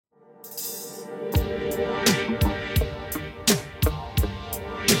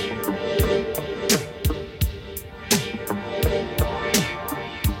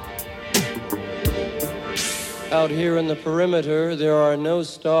Out here in the perimeter, there are no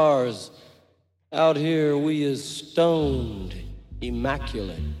stars. Out here, we is stoned,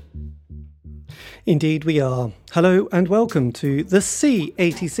 immaculate. Indeed we are. Hello and welcome to the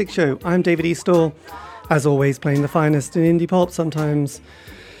C86 show. I'm David Eastaugh, as always playing the finest in indie pop, sometimes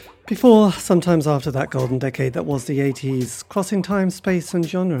before, sometimes after that golden decade that was the 80s, crossing time, space and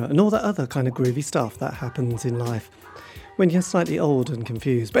genre, and all that other kind of groovy stuff that happens in life when you're slightly old and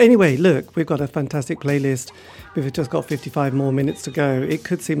confused. But anyway, look, we've got a fantastic playlist. We've just got 55 more minutes to go. It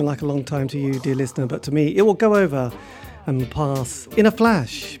could seem like a long time to you, dear listener, but to me, it will go over and pass in a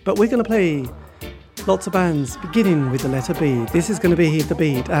flash. But we're going to play lots of bands, beginning with the letter B. This is going to be The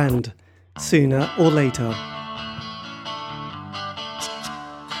Beat and Sooner or Later.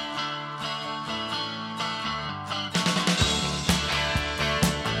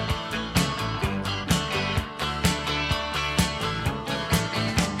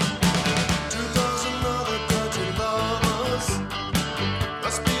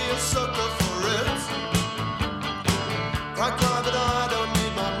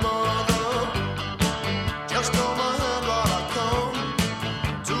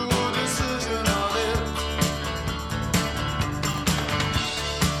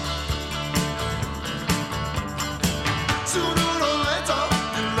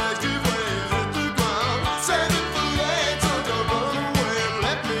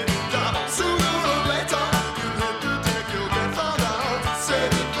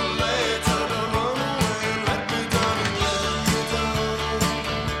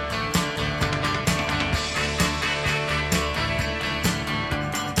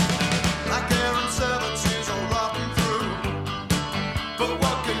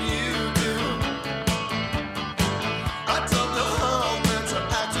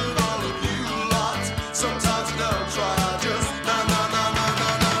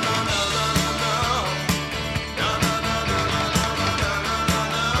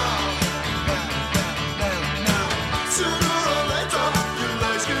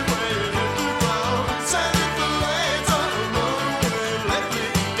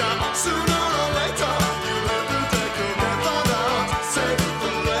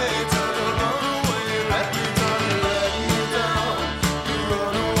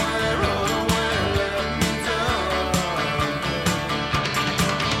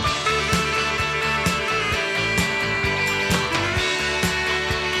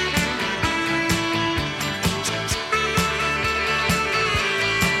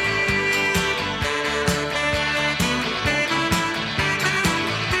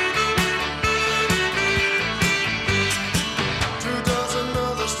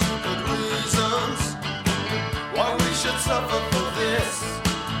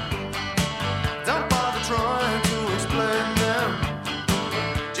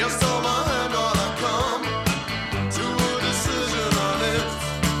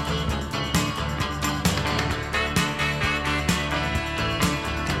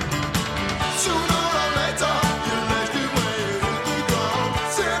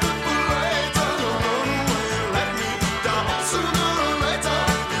 Sooner or later,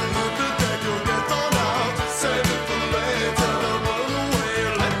 you'll have to take your death on out. Save it for later.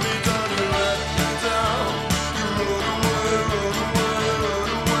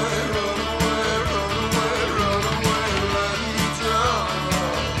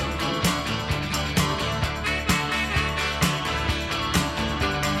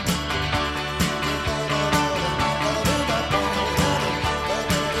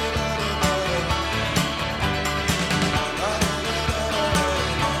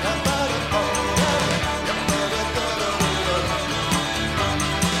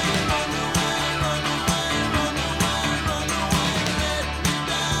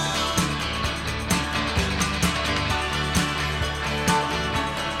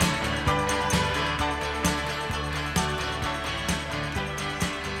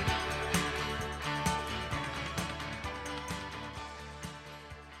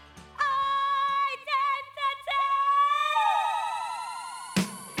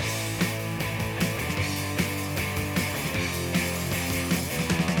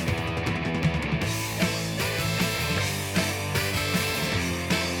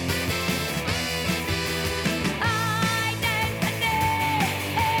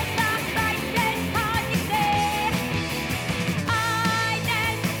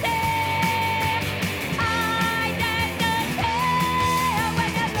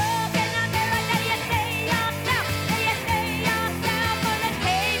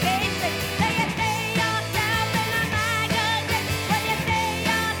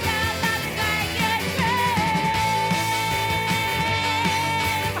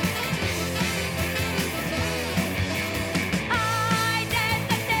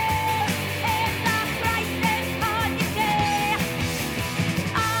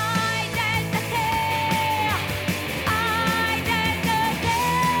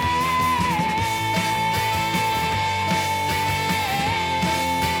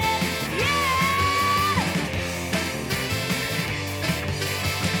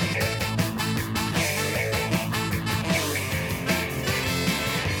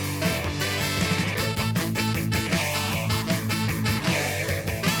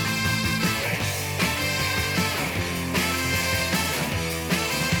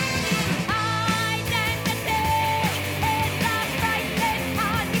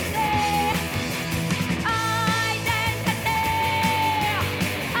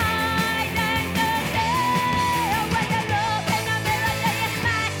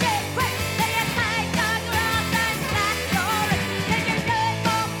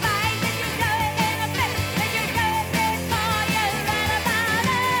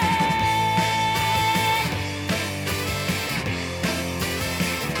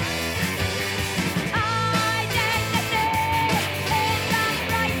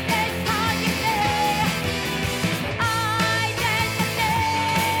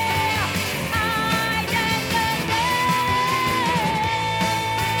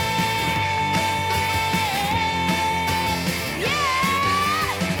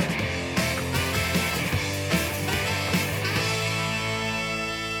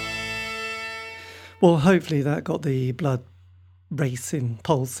 Well, hopefully that got the blood racing,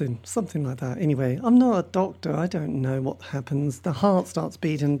 pulsing, something like that. Anyway, I'm not a doctor. I don't know what happens. The heart starts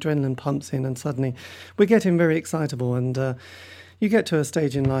beating, adrenaline pumps in, and suddenly we're getting very excitable. And you get to a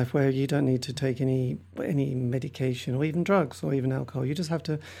stage in life where you don't need to take any medication or even drugs or even alcohol. You just have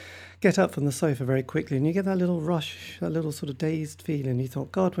to get up from the sofa very quickly, and you get that little rush, that little sort of dazed feeling. You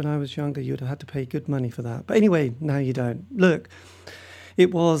thought, God, when I was younger, you'd have had to pay good money for that. But anyway, now you don't. Look.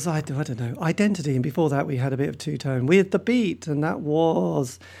 It was, I don't know, Identity, and before that we had a bit of two-tone with The Beat, and that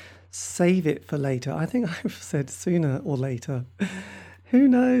was Save It for Later. I think I've said sooner or later. Who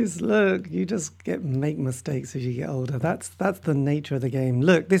knows? Look, you just make mistakes as you get older. That's the nature of the game.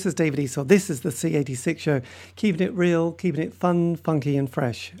 Look, this is David Esau. This is the C86 show, keeping it real, keeping it fun, funky and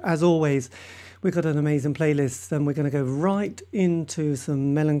fresh. As always, we've got an amazing playlist, and we're going to go right into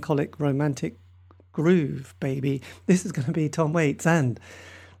some melancholic, romantic groove, baby. This is going to be Tom Waits and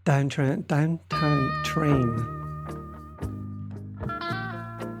Downtown Train.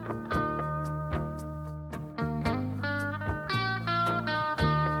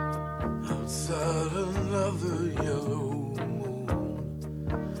 Outside another yellow moon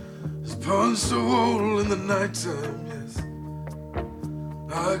has punched a hole in the nighttime, yes.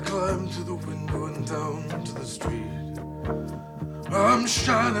 I climbed to the window and down to the street. I'm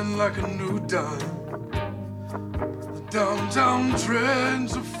shining like a new dime. The downtown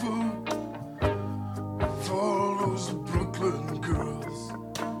trains are full for all those Brooklyn girls.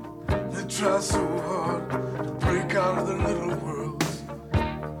 They try so hard to break out of their little worlds.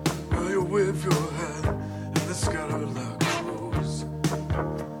 Well, you wave your hand and they scatter like crows.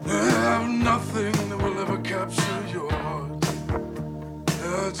 They have nothing that will ever capture your heart.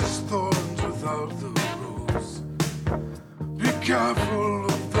 They're just thorns without the rose. Be careful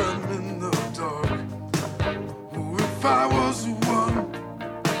of them in the dark. Oh, if I was the one,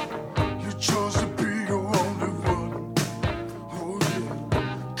 you chose to be your only one. Oh yeah,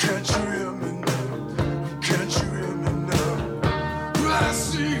 can't you hear me now? Can't you hear me now? Will I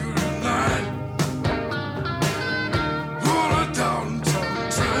see you tonight on a downtown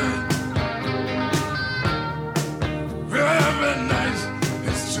train? Every night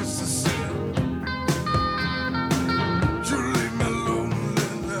it's just the same. You leave me lonely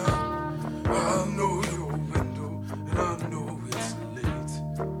now. I know your window and I know it's late.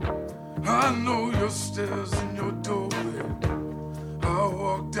 I know your stairs and your doorway. I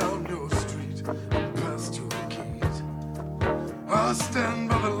walk down your street and past your gate. I stand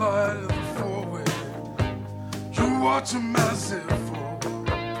by the light of the four-way. You watch them as they fall.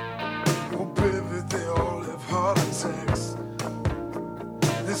 Oh baby, they all have heart attacks.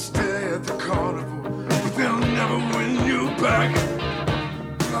 They stay at the carnival, but they'll never win you back.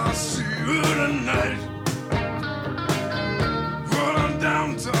 I'll see you tonight on a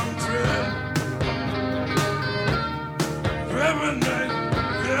downtown train. Every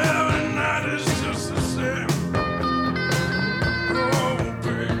night is just the same. Oh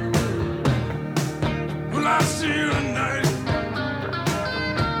baby, will I see you tonight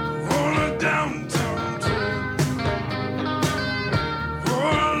on a downtown train? Oh,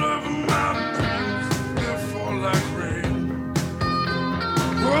 I love my dreams, they fall like rain.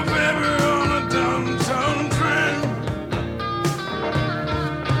 Oh baby, on a downtown train.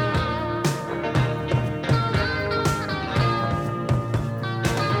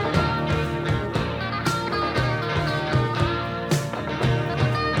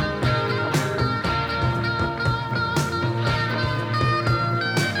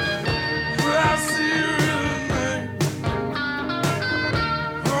 Will I see you tonight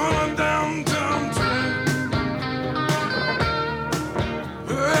on a downtown train?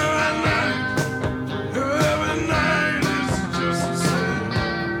 Every night is just the same.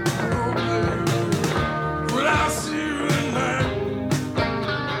 Oh baby, will I see you tonight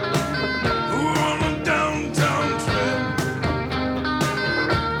on a downtown train?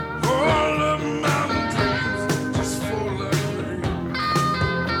 All of my dreams just fall like rain.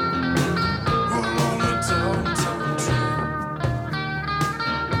 All on a downtown train.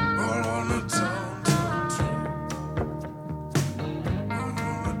 All on a downtown train. All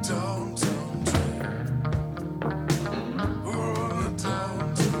on a downtown train. All on a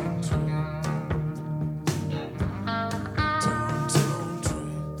downtown train. Downtown train.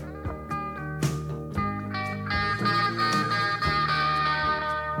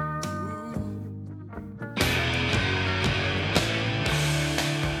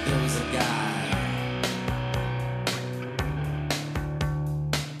 There was a guy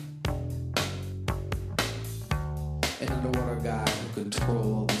an underwater guy who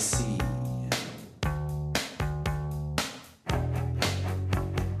controlled the sea.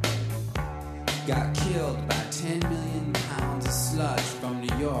 got killed by 10 million pounds of sludge from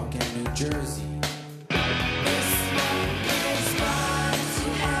New York and New Jersey.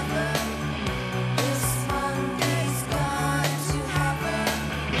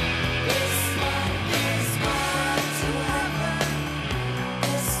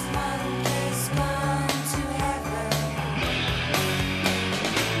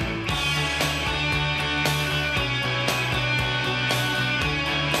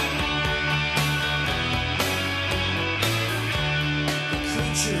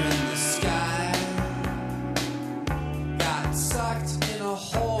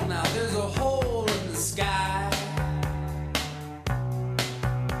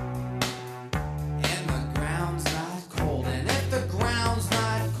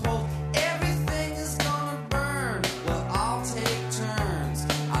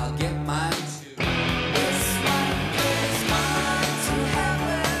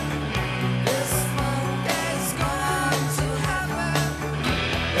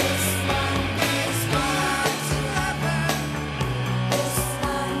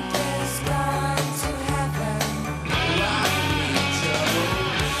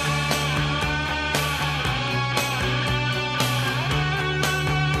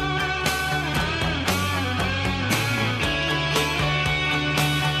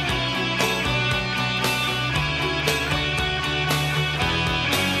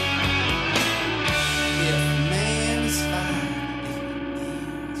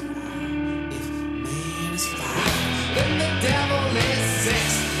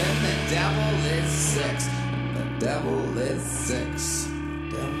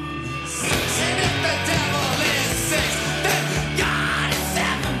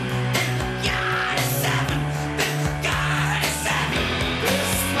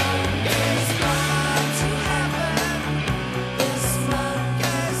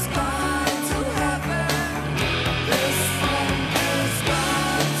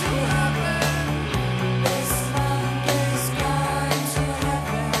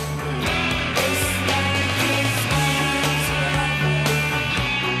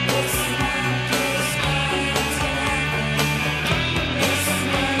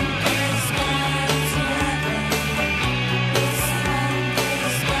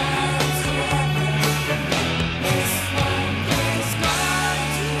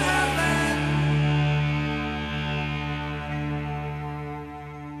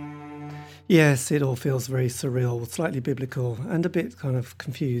 Yes, it all feels very surreal, slightly biblical, and a bit kind of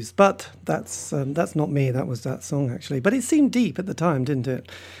confused. But that's not me. That was that song, actually. But it seemed deep at the time, didn't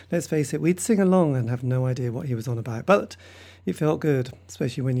it? Let's face it, we'd sing along and have no idea what he was on about. But it felt good,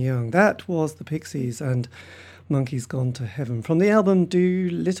 especially when you're young. That was the Pixies and Monkeys Gone to Heaven from the album Do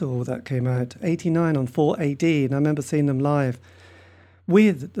Little that came out 89 on 4AD. And I remember seeing them live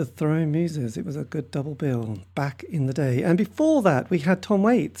with the Throwing Muses. It was a good double bill back in the day. And before that, we had Tom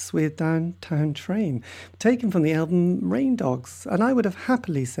Waits with Downtown Train, taken from the album Rain Dogs. And I would have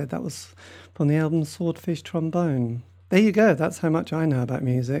happily said that was from the album Swordfish Trombone. There you go. That's how much I know about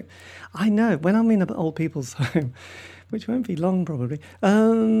music. I know when I'm in an old people's home, which won't be long probably,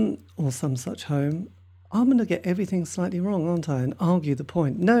 or some such home, I'm going to get everything slightly wrong, aren't I? And argue the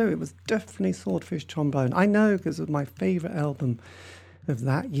point. No, it was definitely Swordfish Trombone. I know because it was my favourite album of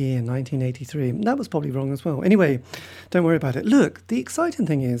that year, 1983. That was probably wrong as well. Anyway, don't worry about it. Look, the exciting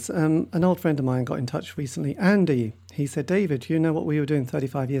thing is, an old friend of mine got in touch recently, Andy. He said, David, you know what we were doing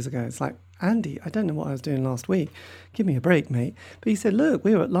 35 years ago? It's like, Andy, I don't know what I was doing last week. Give me a break, mate. But he said, look,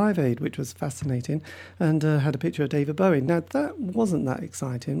 we were at Live Aid, which was fascinating, and had a picture of David Bowie. Now, that wasn't that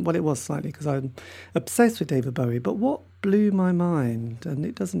exciting. Well, it was slightly because I'm obsessed with David Bowie. But what blew my mind, and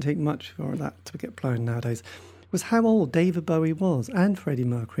it doesn't take much for that to get blown nowadays, was how old David Bowie was, and Freddie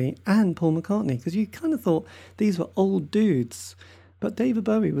Mercury, and Paul McCartney, because you kind of thought these were old dudes. But David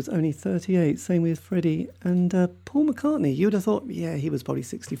Bowie was only 38, same with Freddie and Paul McCartney. You would have thought, yeah, he was probably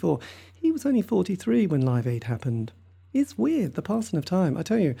 64. He was only 43 when Live Aid happened. It's weird, the passing of time. I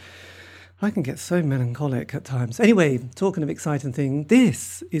tell you, I can get so melancholic at times. Anyway, talking of exciting things,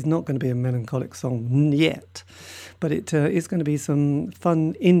 this is not going to be a melancholic song yet, but it is going to be some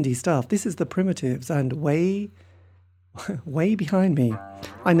fun indie stuff. This is the Primitives and Way Behind Me.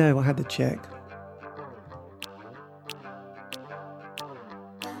 I know, I had to check.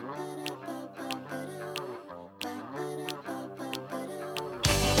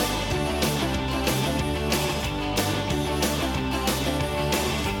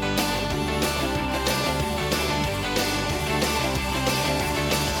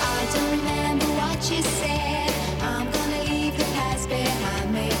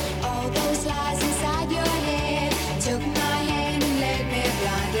 Took my hand and led me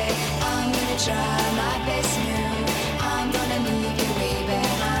blindly. I'm gonna try my best move. I'm gonna leave you way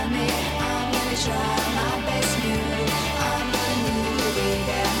behind me. I'm gonna try my best move. I'm gonna leave you way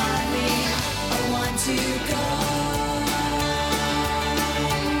behind me. I want to go.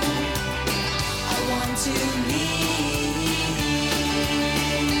 I want to leave.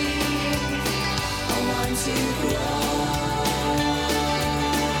 I want to grow.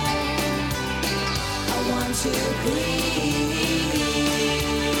 I want to breathe.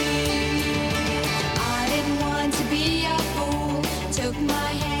 I didn't want to be a fool. Took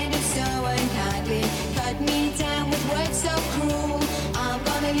my hand and so unkindly cut me down with words so cruel. I'm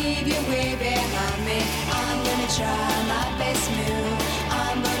gonna leave you way behind me. I'm gonna try my best move.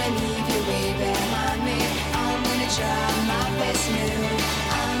 I'm gonna leave you way behind me. I'm gonna try my best move.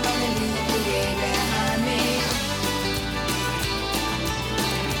 I'm gonna leave you way behind me.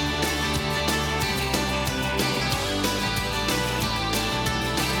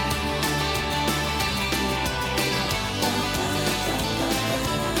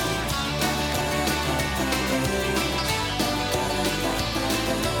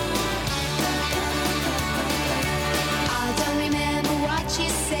 I don't remember what you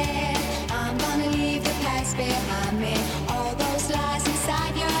said. I'm gonna leave the past behind me. All those lies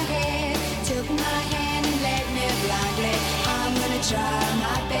inside your head took my hand and led me blindly. I'm gonna try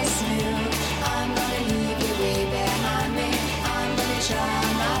my best move. I'm gonna leave you way behind me. I'm gonna try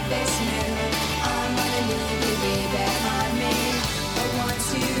my best move. I'm gonna leave you way behind me. I want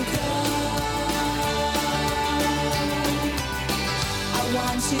to go. I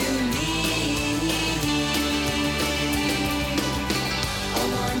want to leave. I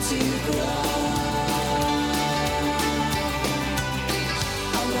want to grow.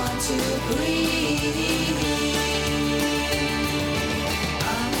 I want to breathe.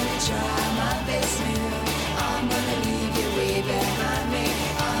 I'm gonna try my best move. I'm gonna leave you way behind me.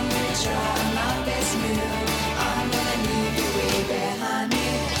 I'm gonna try my best move. I'm gonna leave you way behind me.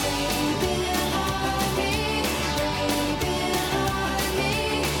 Way behind me. Way behind me.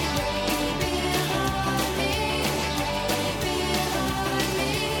 Way behind me. Way behind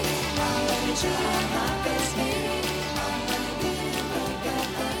me. I'm gonna try my best move. I'm gonna leave you way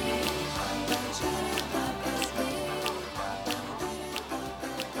behind me. I'm gonna try my best move.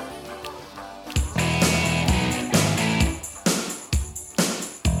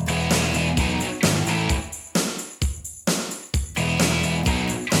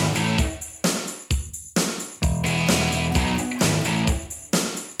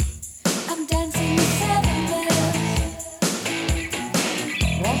 I'm dancing with 7 bells,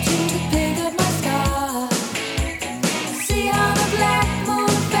 watching the paint of my sky.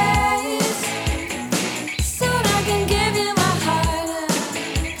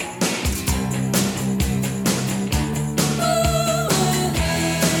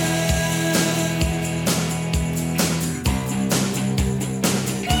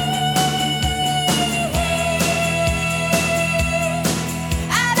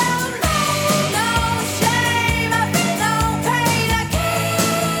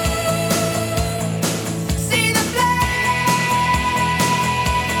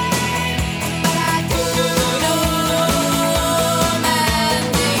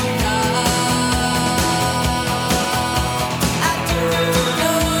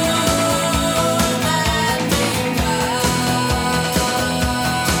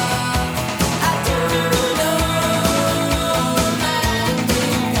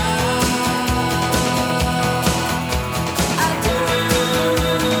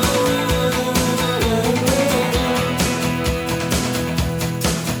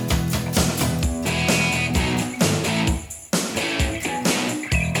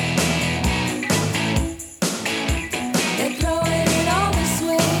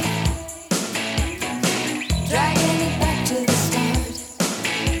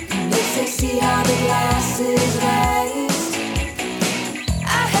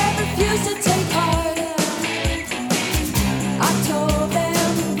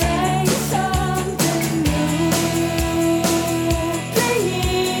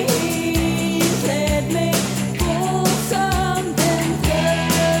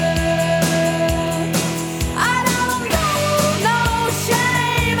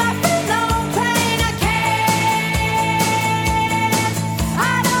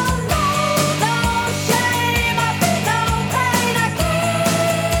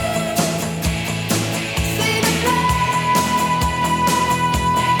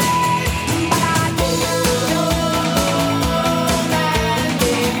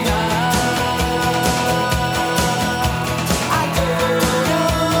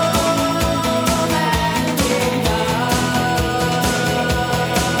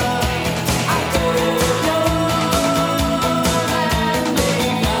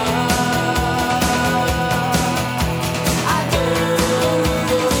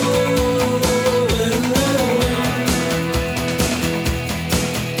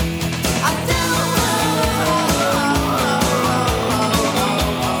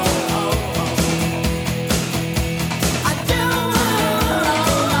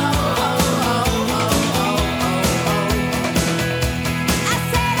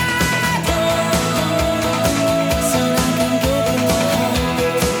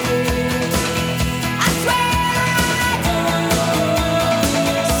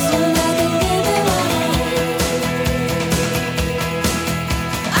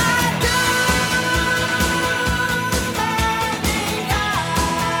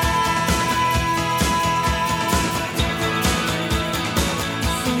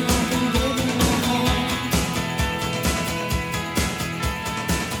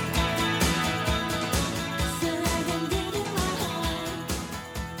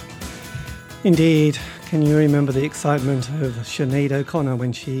 Indeed. Can you remember the excitement of Sinead O'Connor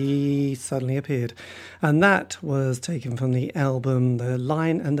when she suddenly appeared? And that was taken from the album The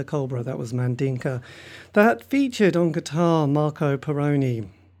Lion and the Cobra, that was Mandinka. That featured on guitar Marco Perrone.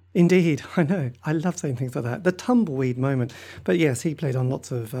 Indeed, I know, I love saying things like that. The tumbleweed moment. But yes, he played on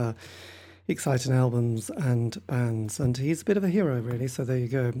lots of exciting albums and bands, and he's a bit of a hero, really, so there you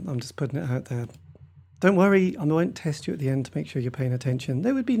go. I'm just putting it out there. Don't worry, I won't test you at the end to make sure you're paying attention.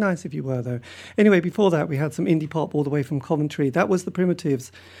 It would be nice if you were, though. Anyway, before that, we had some indie pop all the way from Coventry. That was The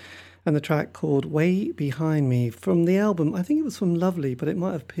Primitives, and the track called Way Behind Me from the album. I think it was from Lovely, but it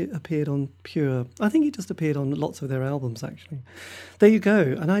might have appeared on Pure. I think it just appeared on lots of their albums, actually. There you go.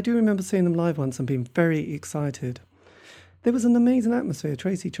 And I do remember seeing them live once and being very excited. There was an amazing atmosphere.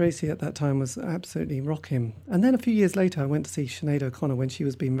 Tracy at that time was absolutely rocking. And then a few years later, I went to see Sinead O'Connor when she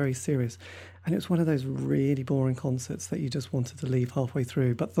was being very serious. And it was one of those really boring concerts that you just wanted to leave halfway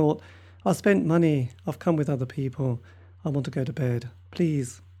through, but thought, I've spent money, I've come with other people, I want to go to bed.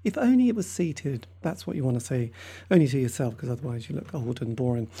 Please, if only it was seated. That's what you want to say. Only to yourself, because otherwise you look old and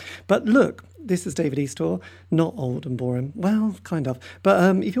boring. But look, this is David Eastaugh, not old and boring. Well, kind of.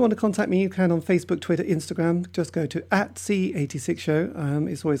 But if you want to contact me, you can on Facebook, Twitter, Instagram. Just go to @C86show.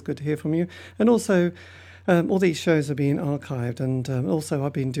 It's always good to hear from you. And also, all these shows are being archived. And also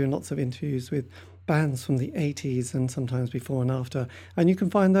I've been doing lots of interviews with bands from the 80s and sometimes before and after. And you can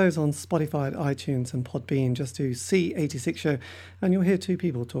find those on Spotify, iTunes and Podbean. Just do C86 Show. And you'll hear two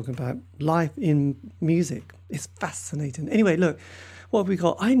people talking about life in music. It's fascinating. Anyway, look, what have we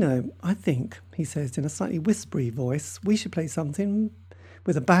got? I think, he says in a slightly whispery voice, we should play something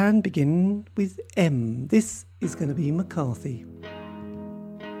with a band beginning with M. This is going to be McCarthy.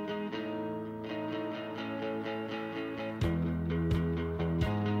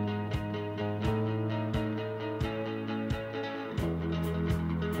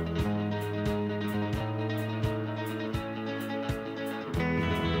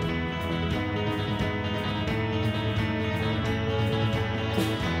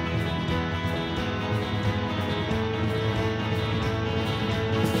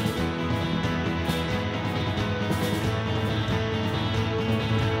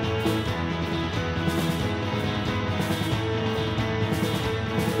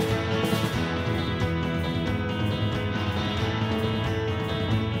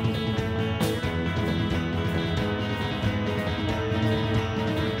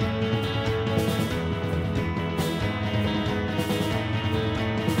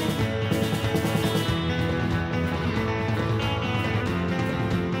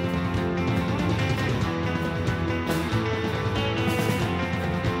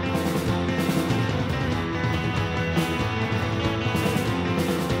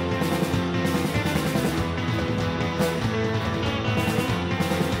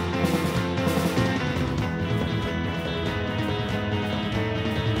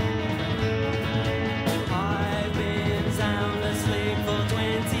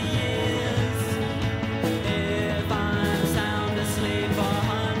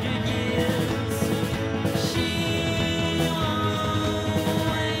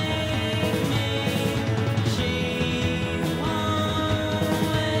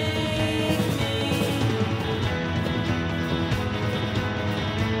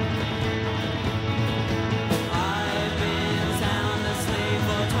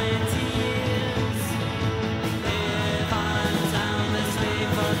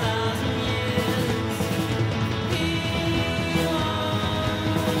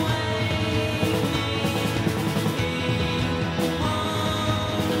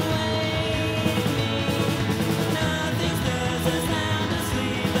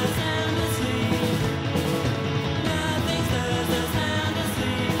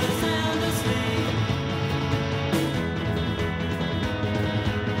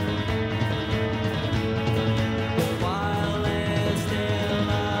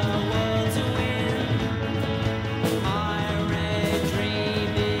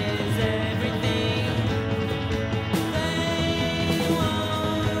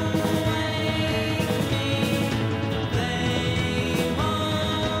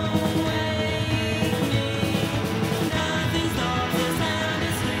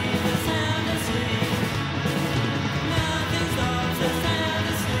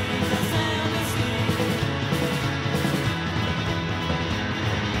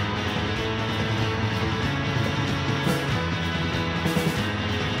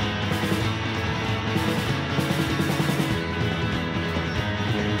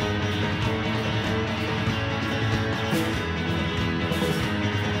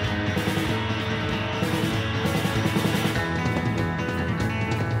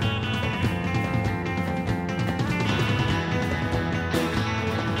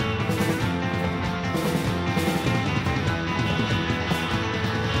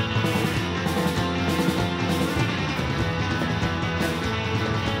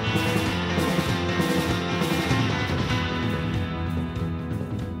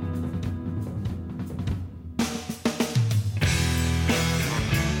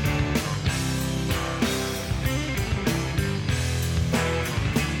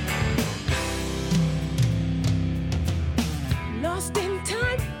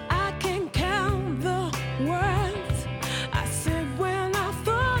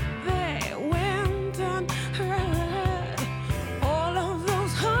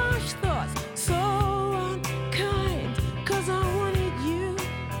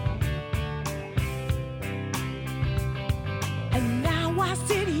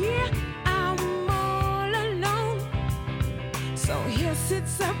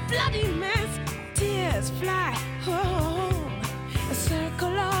 it's a bloody mess. Tears fly home. A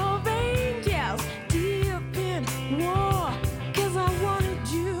circle of angels deep in war. 'Cause I wanted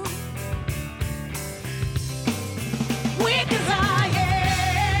you. Weak as I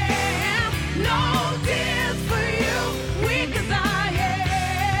am, no tears for you. Weak as I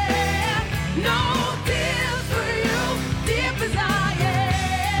am, no tears for you. Deep as I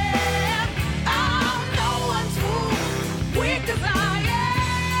am, I'm no one's fool. Weak as I am.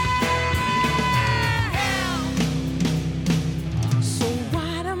 So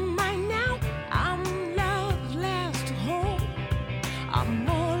what am I now? I'm love's last home. I'm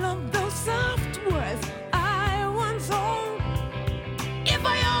all of those soft words I once owned. If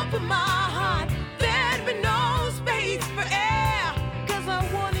I open my heart, there'd be no space for air. 'Cause I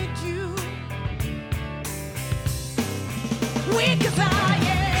wanted you. Weak as I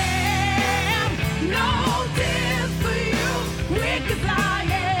am, no tears for you. Weak as I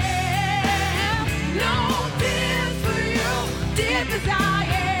am, no tears for you. Deep as I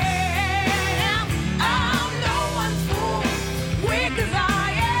am, I'm no one's fool. Weak as I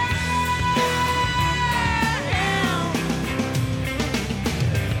am.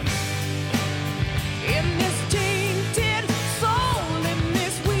 In this tainted soul, in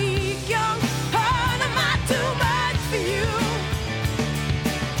this weak young heart, am I too much for you?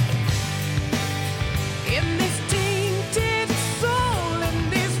 In this tainted soul, in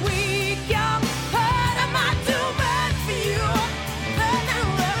this weak young heart, am I too much for you?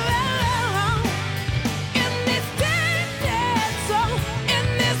 In this tainted soul, in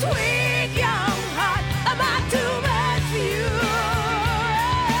this weak young heart, am I too much for you?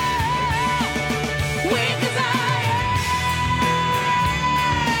 Weak as I am,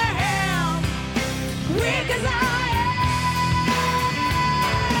 weak as I am,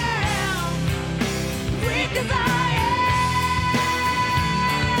 weak as I am,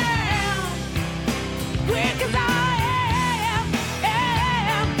 weak as I am,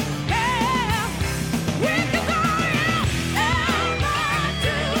 weak as I am I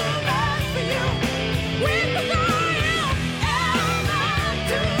too much for you? Weak as I am I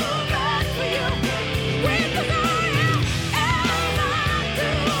too much for you? Weak as I am I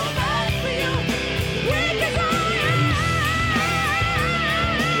too much for you? Weak as I am.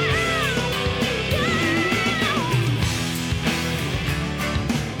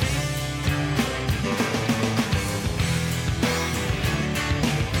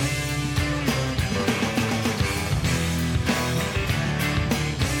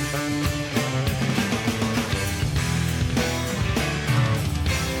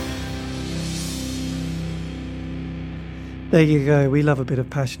 There you go. We love a bit of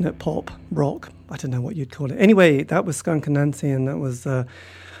passionate pop, rock. I don't know what you'd call it. Anyway, that was Skunk and Nancy, and that was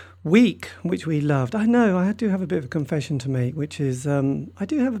Weak, which we loved. I know, I do have a bit of a confession to make, which is I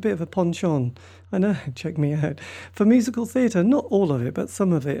do have a bit of a penchant. I know, check me out. For musical theatre, not all of it, but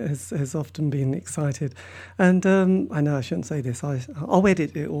some of it has often been excited. And I know I shouldn't say this. I'll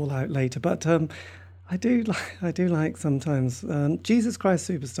edit it all out later, but I do like sometimes Jesus Christ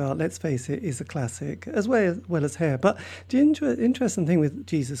Superstar. Let's face it, is a classic as well as Hair. But the interesting thing with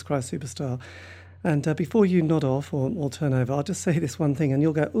Jesus Christ Superstar, and before you nod off or turn over, I'll just say this one thing, and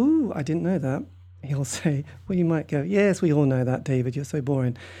you'll go, "Ooh, I didn't know that." You'll say, well, you might go, "Yes, we all know that, David. You're so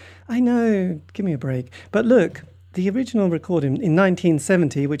boring." I know. Give me a break. But look, the original recording in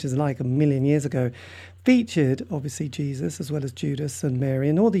 1970, which is like a million years ago, featured obviously Jesus as well as Judas and Mary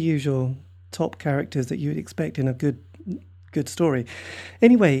and all the usual top characters that you would expect in a good story.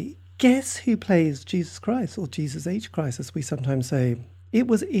 Anyway, guess who plays Jesus Christ, or Jesus H. Christ as we sometimes say? It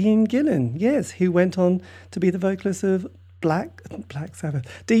was Ian Gillan, yes, who went on to be the vocalist of Black Sabbath,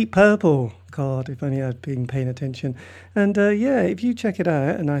 Deep Purple. God, if only I'd been paying attention. And yeah, if you check it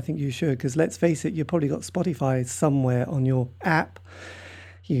out, and I think you should, because let's face it, you've probably got Spotify somewhere on your app,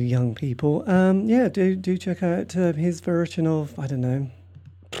 you young people. Yeah, do check out his version of, I don't know,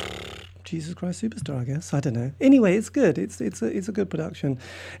 Jesus Christ Superstar, I guess. I don't know. Anyway, it's good. It's a good production.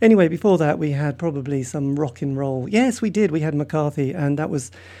 Anyway, before that, we had probably some rock and roll. Yes, we did. We had McCarthy, and that was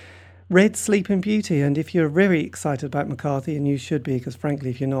Red Sleeping Beauty. And if you're very excited about McCarthy, and you should be, because frankly,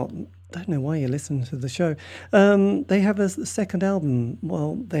 if you're not, I don't know why you're listening to the show. They have a second album.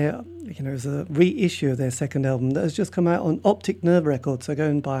 Well, it's a reissue of their second album that has just come out on Optic Nerve Records. So go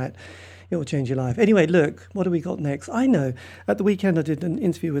and buy it. It will change your life. Anyway, look, what do we got next? I know. At the weekend, I did an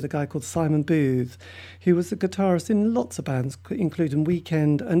interview with a guy called Simon Booth, who was the guitarist in lots of bands, including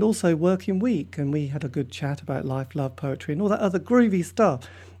Weekend and also Working Week. And we had a good chat about life, love, poetry, and all that other groovy stuff.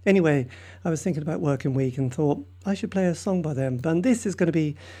 Anyway, I was thinking about Working Week and thought I should play a song by them. And this is going to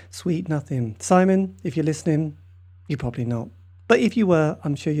be Sweet Nothing. Simon, if you're listening, you're probably not. But if you were,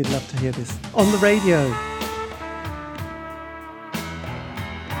 I'm sure you'd love to hear this on the radio.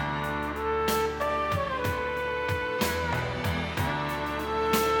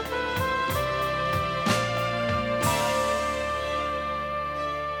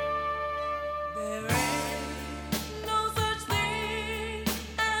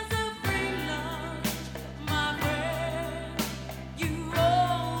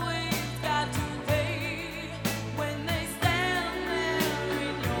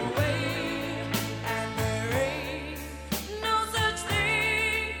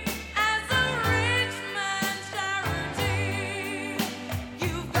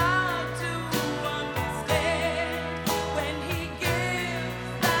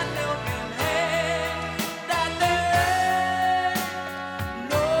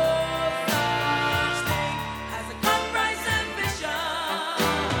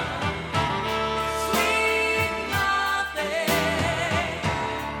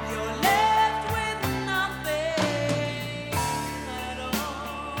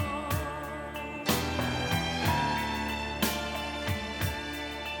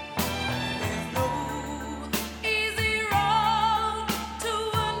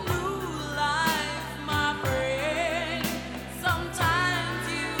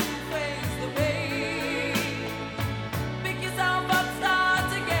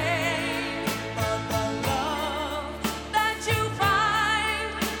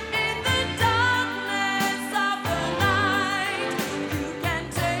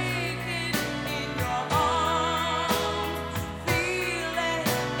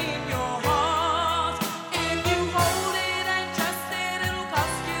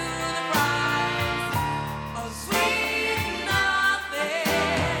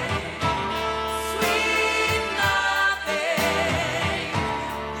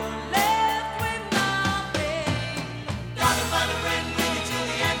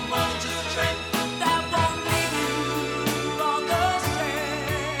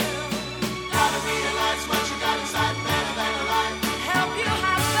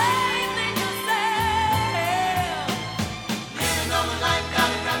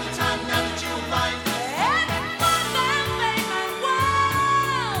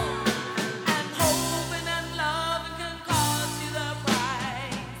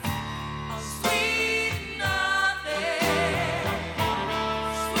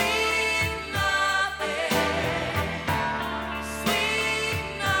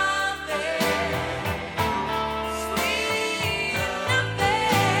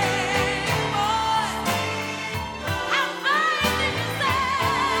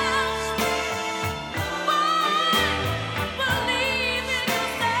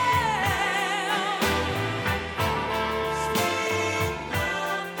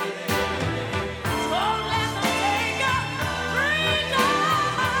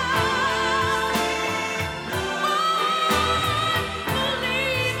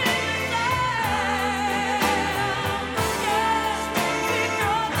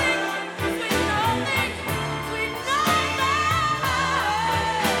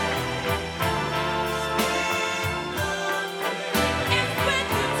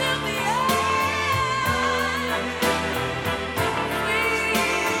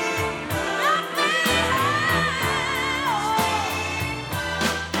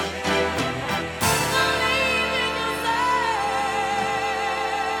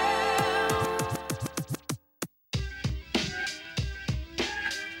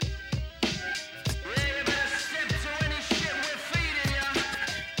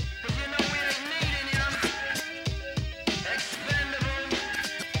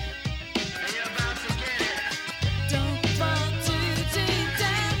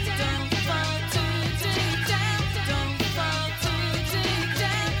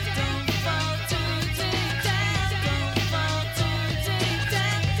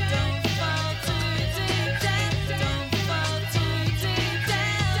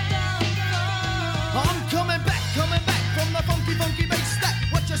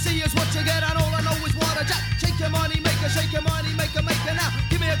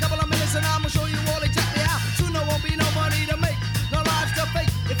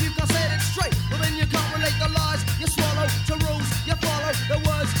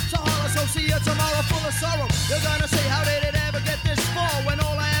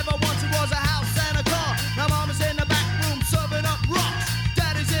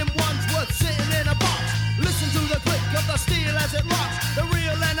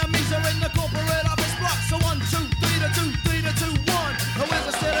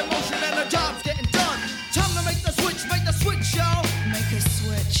 Make a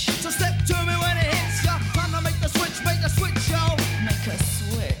switch, so step to me when it hits ya. Time to make the switch, y'all.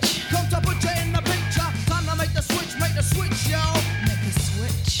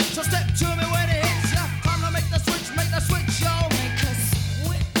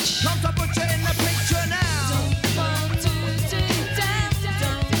 Come to put you in the picture now. Don't fall too deep down.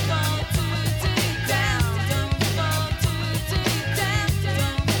 Don't fall too deep down. Don't fall too deep down.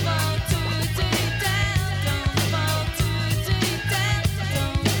 Don't fall too deep down. Don't fall too deep down.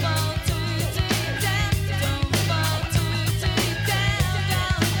 Don't fall too deep down. Don't fall too deep down.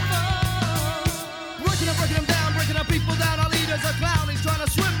 Don't fall. Breaking them down, breaking the people down. Our leader's a clown. He's trying to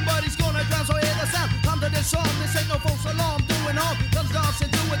swim, but he's gonna drown. So hear the sound. Come to this song. This ain't no false alarm. Doing harm. Comes dancing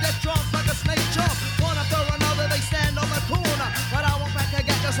to a death trance like a snake charm. One after another, they stand on the corner. But I won't back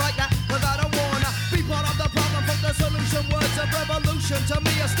again just like that, cause I don't wanna be part of the problem from the solution. Words of revolution to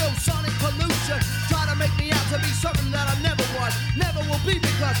me are still sonic pollution. Try to make me out to be something that I never was, never will be,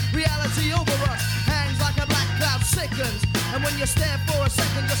 because reality over us hangs like a black cloud, sickens. And when you stare for a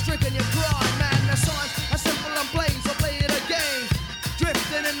second, you're stricken, you cry. Man, the signs are simple and plain, so play it again.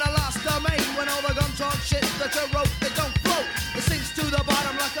 Drifting in the last domain, when all the guns on shit that you wrote, they don't float. It sinks to the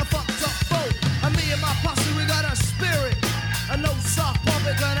bottom like a fucked up boat. And me and my posse, we got a spirit. And no soft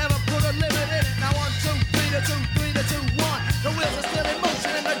puppet can ever put a limit in it. Now 1, 2, 3 to 2, 3 to 2, 1. The wheels are still in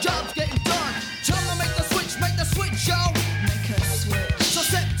motion and the job's getting done. Time to make the switch, yo. Make a switch. So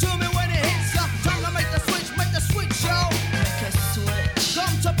step to me when it hits ya. Time to make the switch, yo. Make a switch.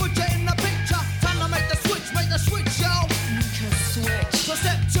 Come to put you in the picture. Time to make the switch, yo. Make a switch. So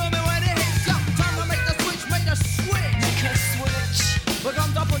step to me when it hits ya. Time to make the switch. Make a switch. We're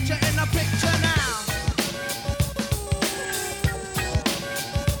going to put you in the picture now.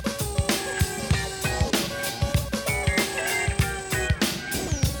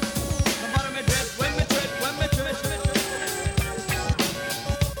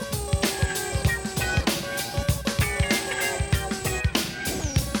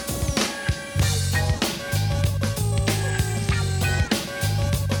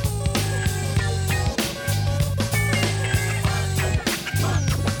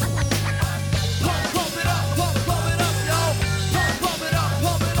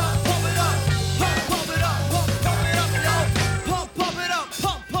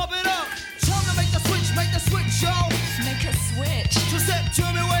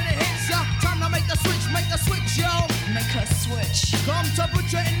 Come to put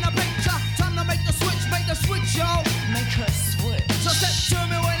you in the picture. Time to make the switch, yo. Make a switch. So step to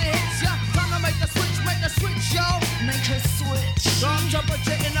me when it hits ya. Time to make the switch, yo. Make a switch. Come to put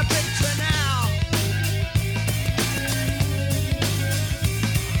you in the picture now.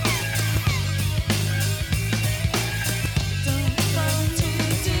 Don't fall too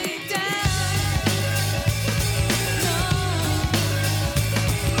deep down. No.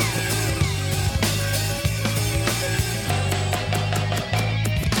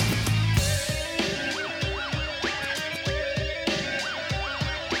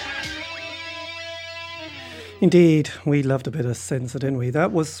 Indeed, we loved a bit of Censor, didn't we?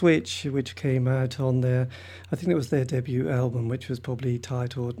 That was Switch, which came out on their, I think it was their debut album, which was probably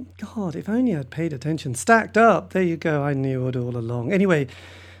titled, God, if only I'd paid attention, Stacked Up. There you go, I knew it all along. Anyway,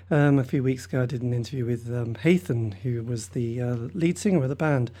 a few weeks ago I did an interview with Hathan, who was the lead singer of the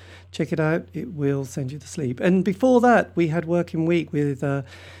band. Check it out, it will send you to sleep. And before that, we had Working Week with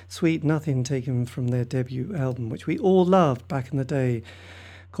Sweet Nothing, taken from their debut album, which we all loved back in the day,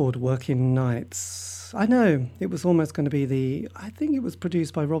 called Working Nights. I know, it was almost going to be I think it was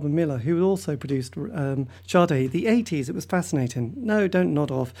produced by Robin Miller, who also produced Sade, the 80s. It was fascinating. No, don't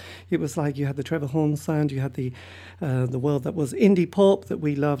nod off. It was like you had the Trevor Horn sound, you had the world that was indie pop that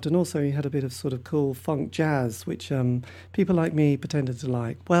we loved, and also you had a bit of sort of cool funk jazz, which people like me pretended to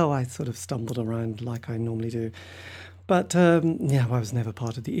like. Well, I sort of stumbled around like I normally do. But, yeah, I was never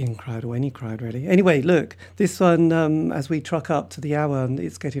part of the in crowd or any crowd, really. Anyway, look, this one, as we truck up to the hour, and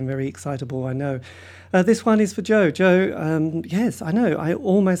it's getting very excitable, I know. This one is for Joe. Joe, yes, I know, I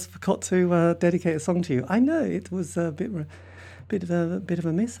almost forgot to dedicate a song to you. I know, it was a bit of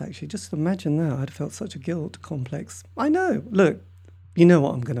a miss, actually. Just imagine that. I'd felt such a guilt complex. I know. Look, you know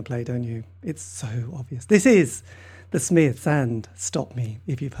what I'm going to play, don't you? It's so obvious. This is The Smiths and Stop Me,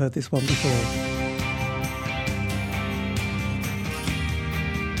 if you've heard this one before.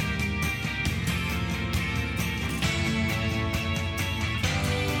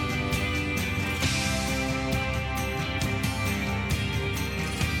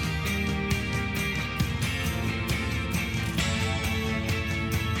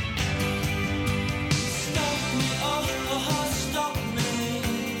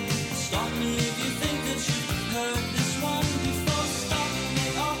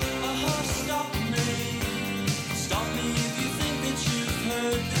 Stop me.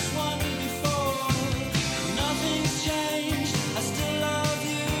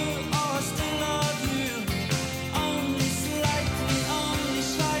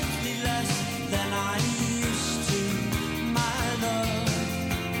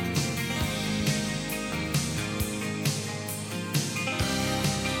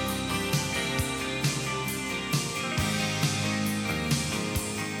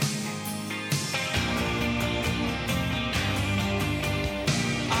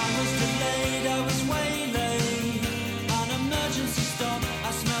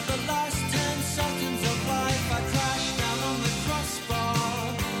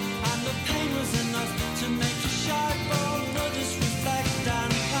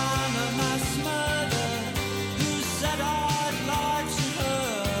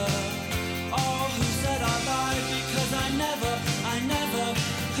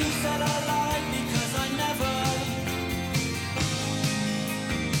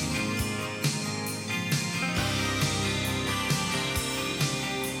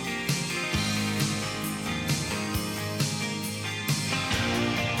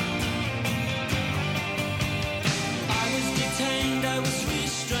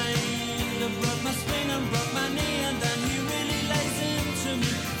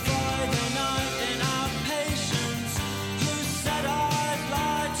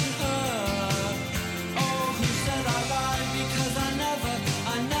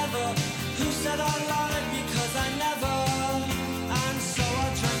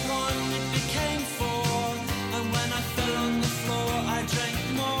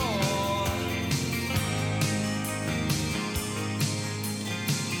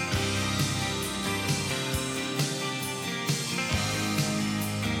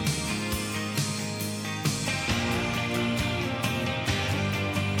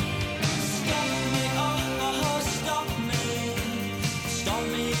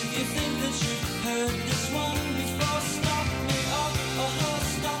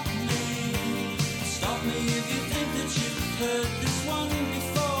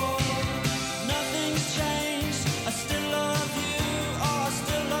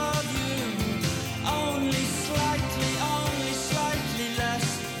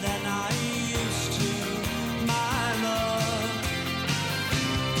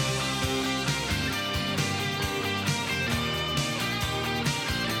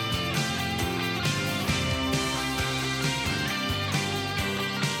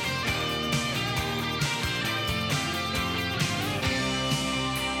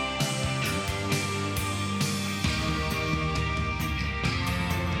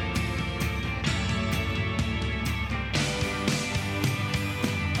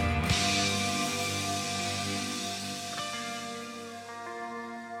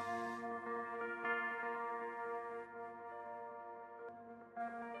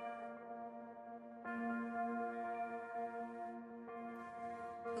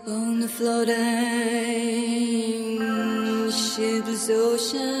 On the floating shipless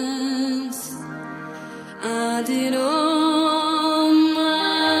oceans, I did all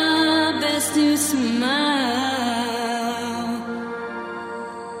my best to smile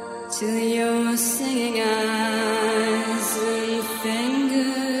till your singing eyes and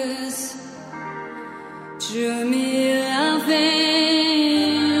fingers drew me laughing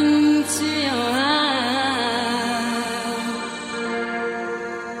to your heart,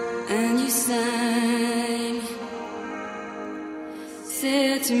 and you sang,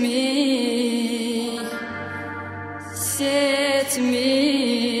 said to me,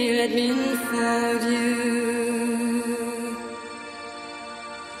 let me unfold you.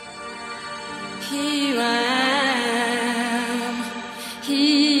 Here I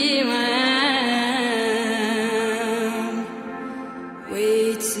am,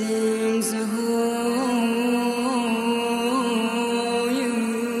 waiting to hold you.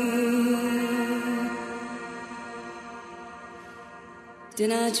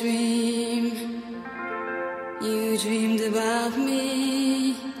 Did I dream? You dreamed about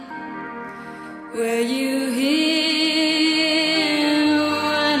me. Were you here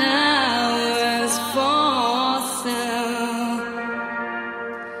when I was for sale?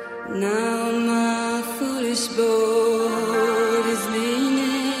 Now my foolish boat is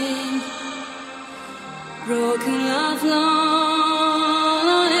leaning, broken love long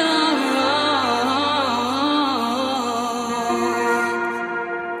on your rock.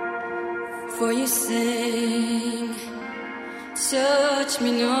 For you sing, touch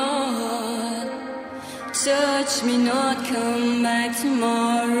me not, come back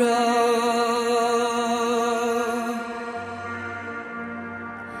tomorrow.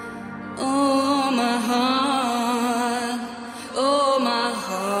 Oh my heart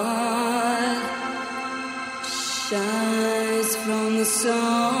shines from the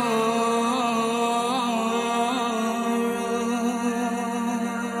sorrow.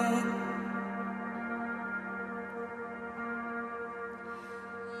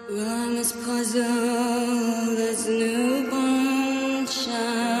 Well, I'm as puzzled as a newborn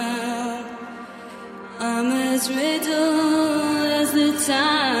child. I'm as riddled as the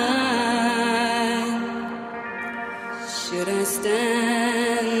tide. Should I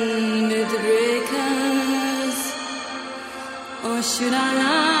stand amid the breakers, or should I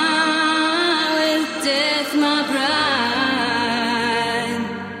lie with death, my bride?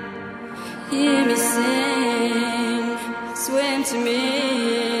 Hear me sing, swim to me.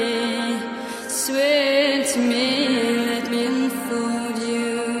 Swear to me, let me unfold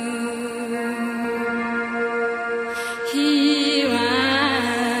you. Here I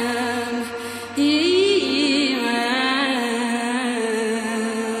am,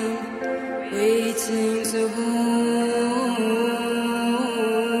 waiting to hold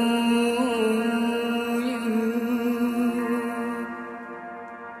you.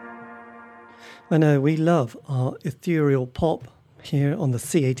 I know we love our ethereal pop here on the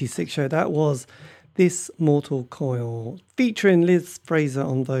C86 show. That was This Mortal Coil, featuring Liz Fraser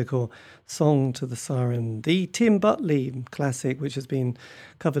on vocal, Song to the Siren, the Tim Butley classic, which has been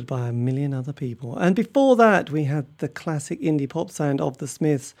covered by a million other people. And before that, we had the classic indie pop sound of the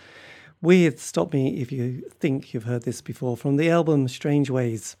Smiths with Stop Me If You Think You've Heard This Before, from the album Strange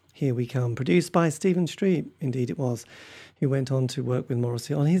Ways, Here We Come, produced by Stephen Street. Indeed it was, who went on to work with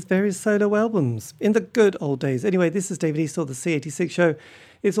Morrissey on his various solo albums in the good old days. Anyway, this is David Eastaugh, the C86 show.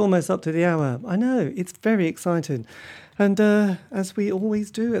 It's almost up to the hour. I know, it's very exciting. And as we always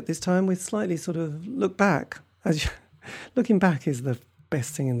do at this time, we slightly sort of look back. Looking back is the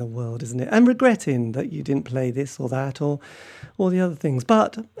best thing in the world, isn't it? And regretting that you didn't play this or that or all the other things.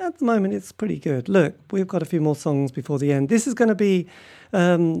 But at the moment, it's pretty good. Look, we've got a few more songs before the end. This is going to be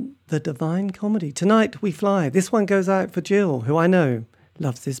the Divine Comedy. Tonight We Fly. This one goes out for Jill, who I know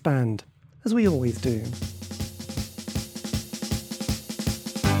loves this band, as we always do.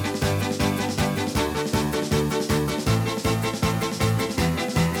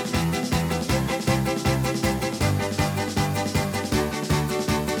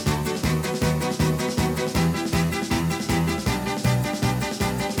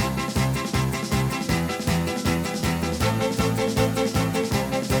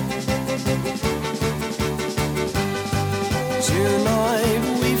 Tonight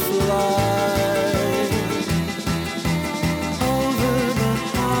we fly over the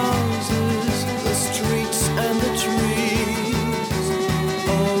houses, the streets and the trees,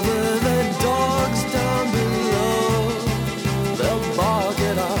 over the dogs down below. They'll bark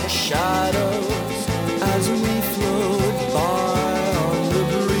at our shadows as we float by on the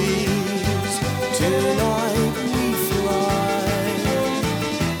breeze. Tonight we fly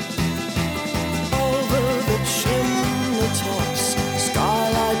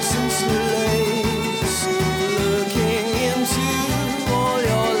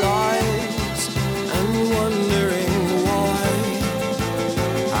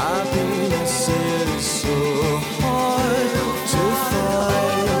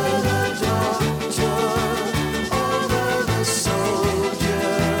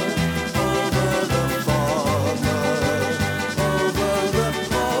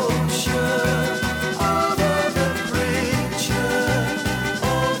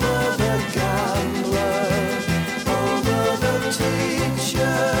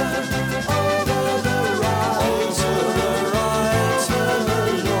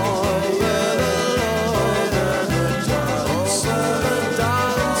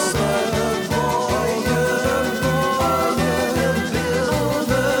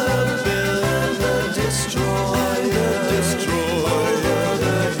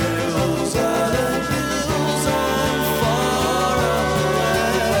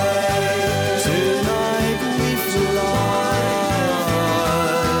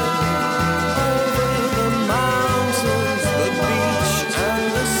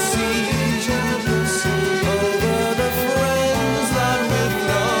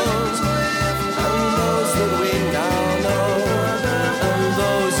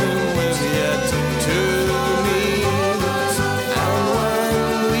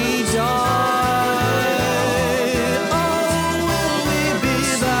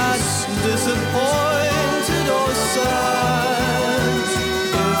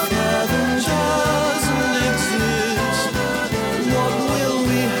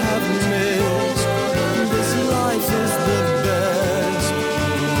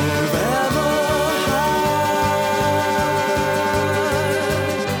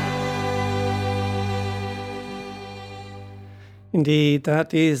Indeed,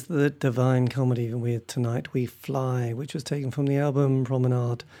 that is the Divine Comedy with Tonight We Fly, which was taken from the album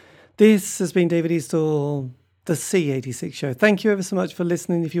Promenade. This has been David Eastaugh, the C86 Show. Thank you ever so much for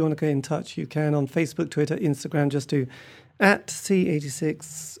listening. If you want to get in touch, you can on Facebook, Twitter, Instagram. Just do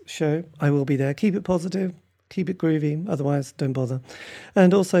 @C86 Show. I will be there. Keep it positive. Keep it groovy, otherwise don't bother.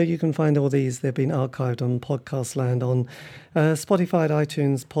 And also you can find all these, they've been archived on Podcast Land, on Spotify,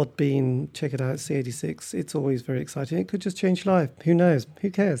 iTunes, Podbean. Check it out, C86. It's always very exciting. It could just change your life. Who knows?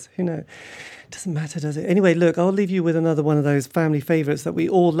 Who cares? Who knows? It doesn't matter, does it? Anyway, look, I'll leave you with another one of those family favourites that we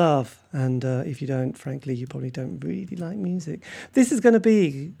all love. And if you don't, frankly, you probably don't really like music. This is going to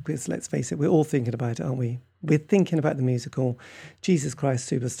be, because let's face it, we're all thinking about it, aren't we? We're thinking about the musical Jesus Christ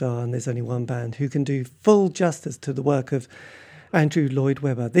Superstar, and there's only one band who can do full justice to the work of Andrew Lloyd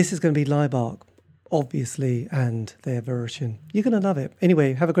Webber. This is going to be Libark, obviously, and their version. You're going to love it.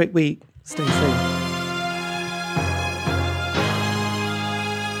 Anyway, have a great week. Stay safe.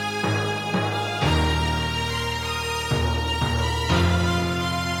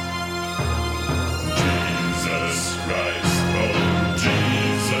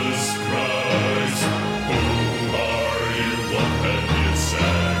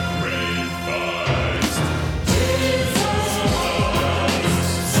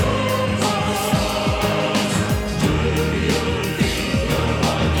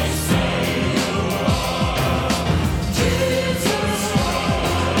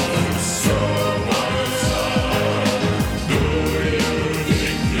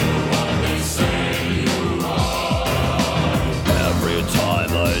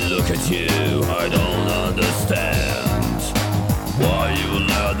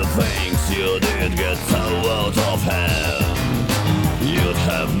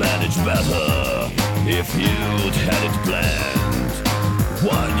 Better if you'd had it planned.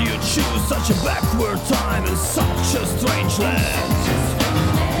 Why do you choose such a backward time in such a strange land?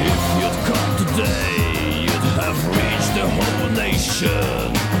 If you'd come today, you'd have reached the whole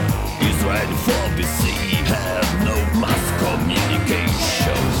nation. Israel for BC had no mass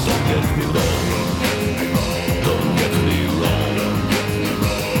communication. Don't get me wrong. Don't get me wrong.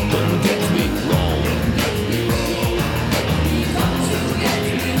 Don't get me wrong.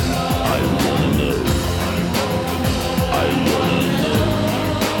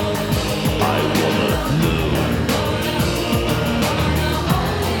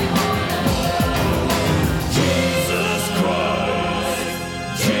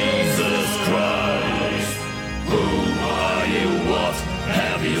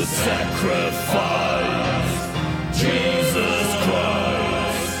 Sacrifice, Jesus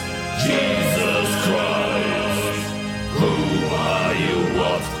Christ, Jesus Christ. Who are you?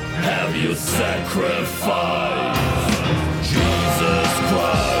 What have you sacrificed? Jesus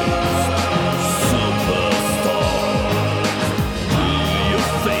Christ, superstar. Do you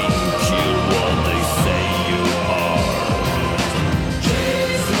think you're what they say you are?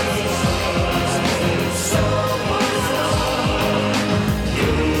 Jesus Christ, superstar.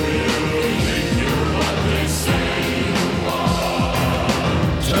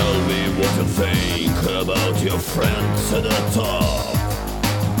 Think about your friends at the top.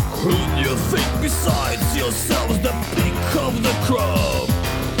 Who do you think besides yourselves the pick of the crop?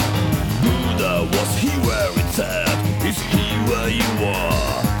 Buddha, was he where it's at? Is he where you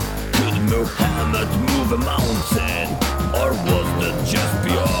are? Could Muhammad move a mountain?